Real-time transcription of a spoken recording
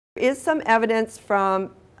There is some evidence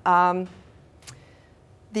from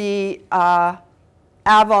the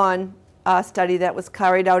Avon study that was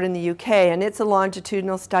carried out in the UK, and it's a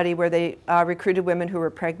longitudinal study where they recruited women who were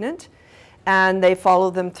pregnant, and they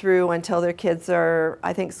followed them through until their kids are,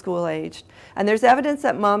 I think, school-aged. And there's evidence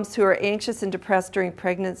that moms who are anxious and depressed during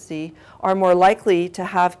pregnancy are more likely to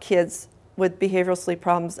have kids with behavioral sleep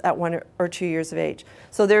problems at 1 or 2 years of age.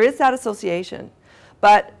 So there is that association.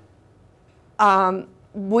 But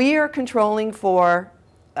we are controlling for,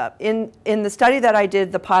 in the study that I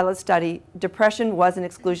did, the pilot study, depression was an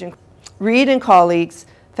exclusion. Reed and colleagues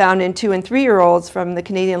found in 2- and 3-year-olds from the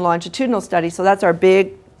Canadian longitudinal study, so that's our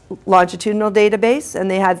big longitudinal database,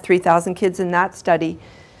 and they had 3,000 kids in that study,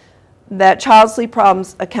 that child sleep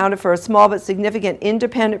problems accounted for a small but significant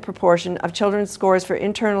independent proportion of children's scores for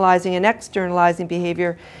internalizing and externalizing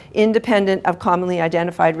behavior independent of commonly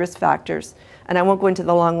identified risk factors. And I won't go into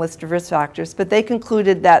the long list of risk factors, but they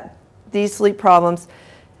concluded that these sleep problems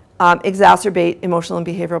exacerbate emotional and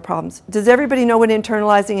behavioral problems. Does everybody know what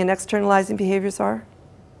internalizing and externalizing behaviors are?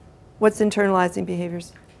 What's internalizing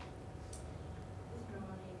behaviors?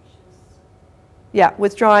 Yeah,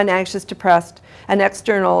 withdrawn, anxious, depressed, and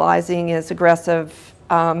externalizing is aggressive,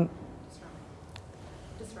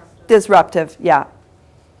 disruptive, yeah,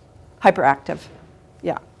 hyperactive,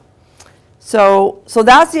 yeah. So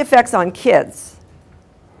that's the effects on kids.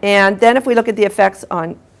 And then if we look at the effects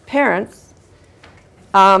on parents,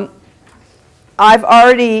 I've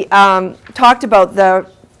already talked about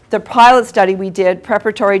the pilot study we did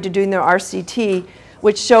preparatory to doing their RCT,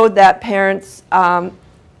 which showed that parents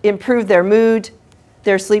improved their mood,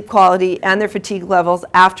 their sleep quality, and their fatigue levels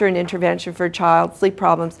after an intervention for child sleep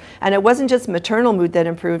problems. And it wasn't just maternal mood that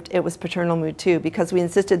improved, it was paternal mood too, because we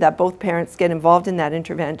insisted that both parents get involved in that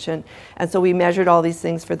intervention. And so we measured all these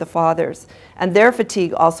things for the fathers. And their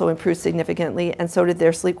fatigue also improved significantly, and so did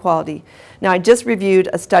their sleep quality. Now, I just reviewed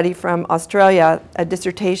a study from Australia, a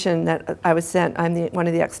dissertation that I was sent. I'm one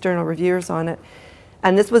of the external reviewers on it.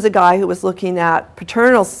 And this was a guy who was looking at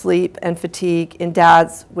paternal sleep and fatigue in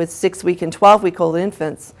dads with 6-week and 12-week-old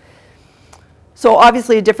infants. So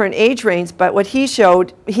obviously a different age range, but what he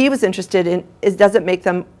showed, he was interested in, is does it make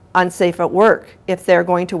them unsafe at work if they're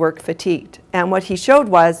going to work fatigued? And what he showed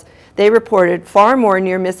was they reported far more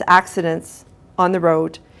near-miss accidents on the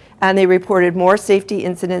road, and they reported more safety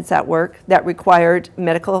incidents at work that required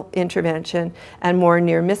medical intervention and more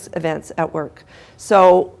near-miss events at work.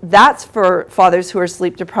 So that's for fathers who are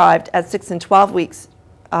sleep deprived at 6 and 12 weeks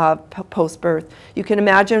post-birth. You can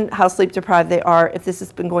imagine how sleep deprived they are if this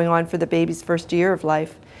has been going on for the baby's first year of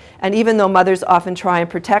life. And even though mothers often try and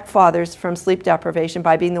protect fathers from sleep deprivation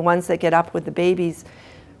by being the ones that get up with the babies,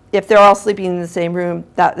 if they're all sleeping in the same room,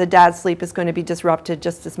 the dad's sleep is going to be disrupted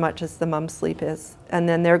just as much as the mom's sleep is. And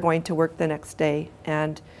then they're going to work the next day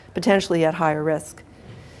and potentially at higher risk.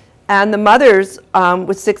 And the mothers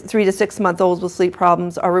with 3 to 6 month olds with sleep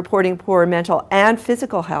problems are reporting poor mental and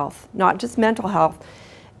physical health, not just mental health.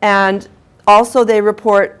 And also they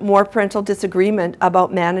report more parental disagreement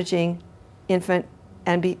about managing infant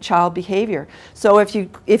and child behavior. So if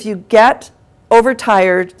you get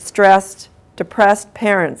overtired, stressed, depressed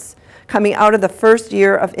parents coming out of the first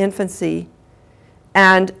year of infancy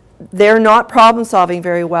and they're not problem solving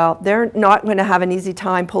very well, they're not going to have an easy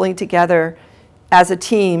time pulling together as a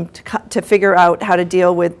team to figure out how to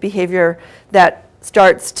deal with behavior that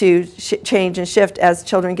starts to change and shift as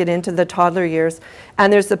children get into the toddler years.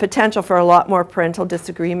 And there's the potential for a lot more parental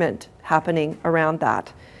disagreement happening around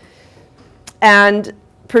that. And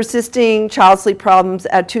persisting child sleep problems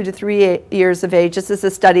at 2 to 3 years of age. This is a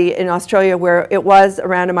study in Australia where it was a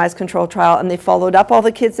randomized control trial, and they followed up all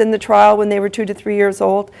the kids in the trial when they were 2 to 3 years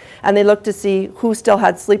old, and they looked to see who still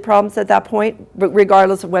had sleep problems at that point,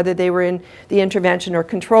 regardless of whether they were in the intervention or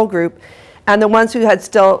control group. And the ones who had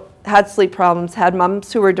still had sleep problems had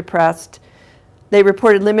moms who were depressed. They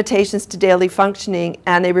reported limitations to daily functioning,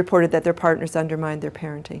 and they reported that their partners undermined their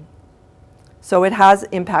parenting. So it has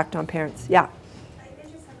impact on parents. Yeah.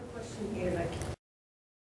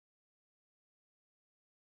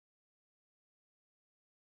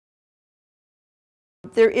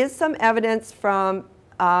 There is some evidence from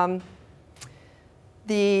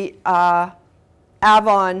the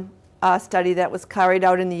Avon study that was carried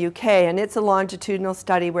out in the UK, and it's a longitudinal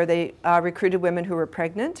study where they recruited women who were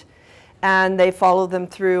pregnant, and they followed them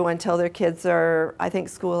through until their kids are, I think,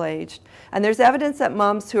 school-aged. And there's evidence that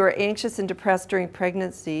moms who are anxious and depressed during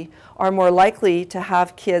pregnancy are more likely to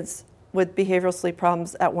have kids with behavioral sleep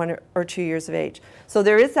problems at 1 or 2 years of age. So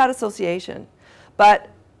there is that association. But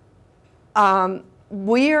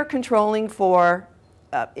we are controlling for,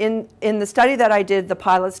 in the study that I did, the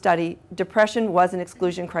pilot study, depression was an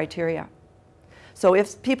exclusion criteria. So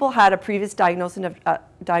if people had a previous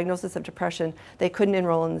diagnosis of depression, they couldn't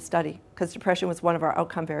enroll in the study because depression was one of our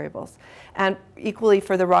outcome variables. And equally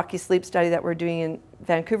for the Rocky Sleep study that we're doing in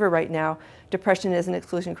Vancouver right now, depression is an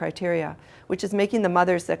exclusion criteria, which is making the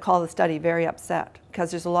mothers that call the study very upset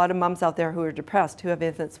because there's a lot of moms out there who are depressed who have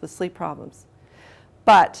infants with sleep problems.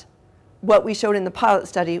 But what we showed in the pilot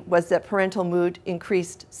study was that parental mood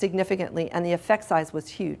increased significantly and the effect size was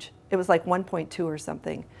huge. It was like 1.2 or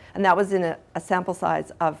something. And that was in a sample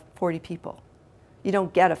size of 40 people. You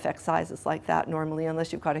don't get effect sizes like that normally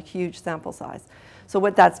unless you've got a huge sample size. So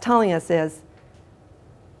what that's telling us is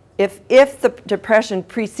if the depression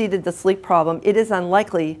preceded the sleep problem, it is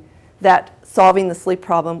unlikely that solving the sleep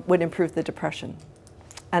problem would improve the depression.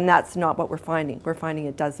 And that's not what we're finding. We're finding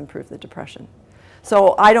it does improve the depression.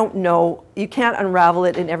 So I don't know, you can't unravel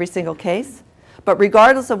it in every single case, but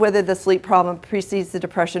regardless of whether the sleep problem precedes the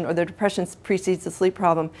depression or the depression precedes the sleep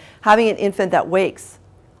problem, having an infant that wakes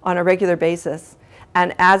on a regular basis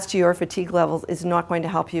and adds to your fatigue levels is not going to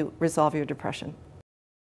help you resolve your depression.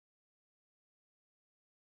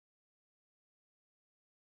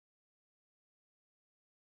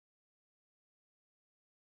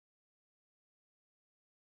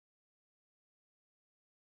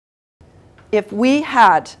 If we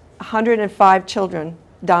had 105 children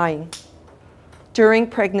dying during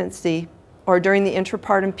pregnancy or during the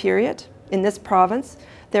intrapartum period in this province,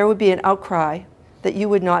 there would be an outcry that you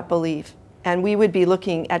would not believe. And we would be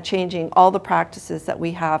looking at changing all the practices that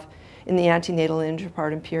we have in the antenatal and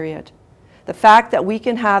intrapartum period. The fact that we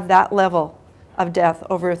can have that level of death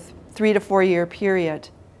over a 3 to 4 year period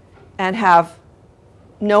and have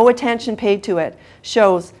no attention paid to it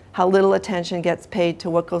shows how little attention gets paid to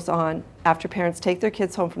what goes on after parents take their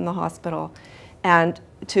kids home from the hospital and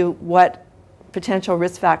to what potential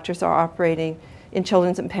risk factors are operating in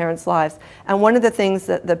children's and parents' lives. And one of the things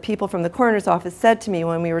that the people from the coroner's office said to me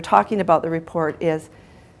when we were talking about the report is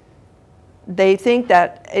they think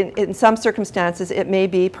that in some circumstances it may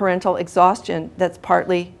be parental exhaustion that's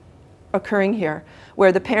partly occurring here,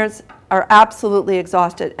 where the parents are absolutely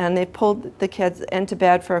exhausted and they've pulled the kids into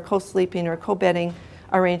bed for a co-sleeping or co-bedding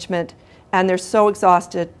arrangement, and they're so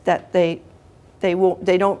exhausted that they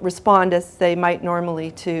don't respond as they might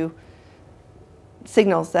normally to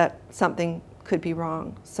signals that something could be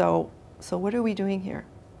wrong. So what are we doing here?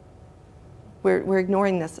 We're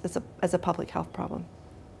ignoring this as a public health problem.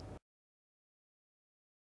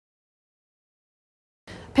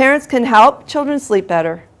 Parents can help children sleep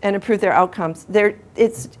better and improve their outcomes.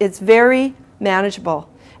 It's very manageable.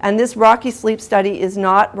 And this Rocky Sleep study is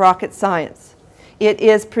not rocket science. It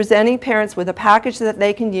is presenting parents with a package that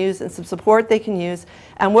they can use and some support they can use.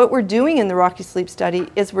 And what we're doing in the Rocky Sleep study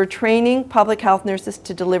is we're training public health nurses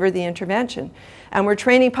to deliver the intervention. And we're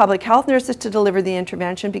training public health nurses to deliver the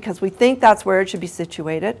intervention because we think that's where it should be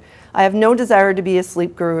situated. I have no desire to be a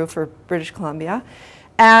sleep guru for British Columbia.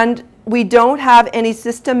 And we don't have any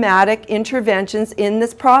systematic interventions in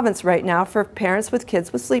this province right now for parents with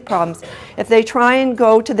kids with sleep problems. If they try and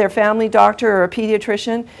go to their family doctor or a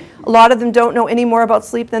pediatrician, a lot of them don't know any more about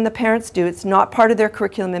sleep than the parents do. It's not part of their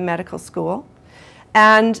curriculum in medical school.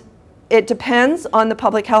 And it depends on the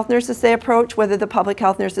public health nurses they approach, whether the public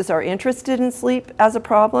health nurses are interested in sleep as a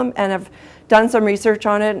problem and have done some research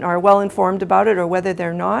on it and are well informed about it, or whether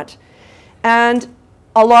they're not. And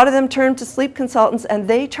a lot of them turn to sleep consultants and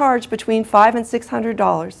they charge between $500 and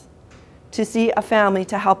 $600 to see a family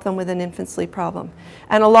to help them with an infant sleep problem.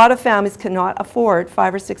 And a lot of families cannot afford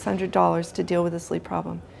 $500 or $600 to deal with a sleep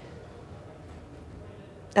problem.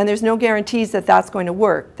 And there's no guarantees that that's going to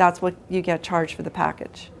work. That's what you get charged for the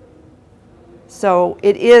package. So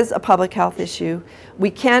it is a public health issue.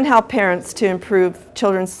 We can help parents to improve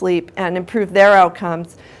children's sleep and improve their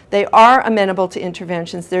outcomes. They are amenable to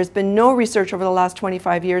interventions. There's been no research over the last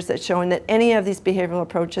 25 years that's shown that any of these behavioral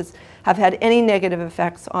approaches have had any negative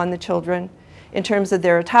effects on the children in terms of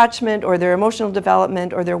their attachment or their emotional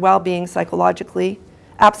development or their well-being psychologically.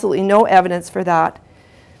 Absolutely no evidence for that.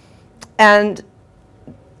 And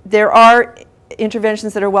there are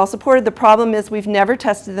interventions that are well supported. The problem is we've never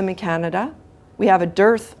tested them in Canada. We have a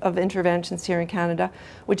dearth of interventions here in Canada,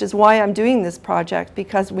 which is why I'm doing this project,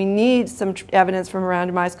 because we need some evidence from a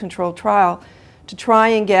randomized controlled trial to try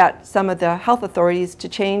and get some of the health authorities to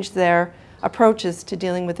change their approaches to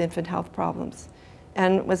dealing with infant health problems.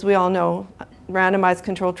 And as we all know, randomized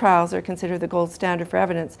controlled trials are considered the gold standard for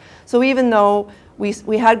evidence. So even though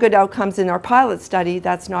we had good outcomes in our pilot study,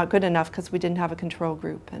 that's not good enough because we didn't have a control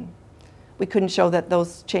group. And we couldn't show that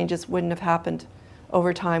those changes wouldn't have happened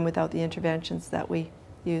over time without the interventions that we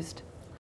used.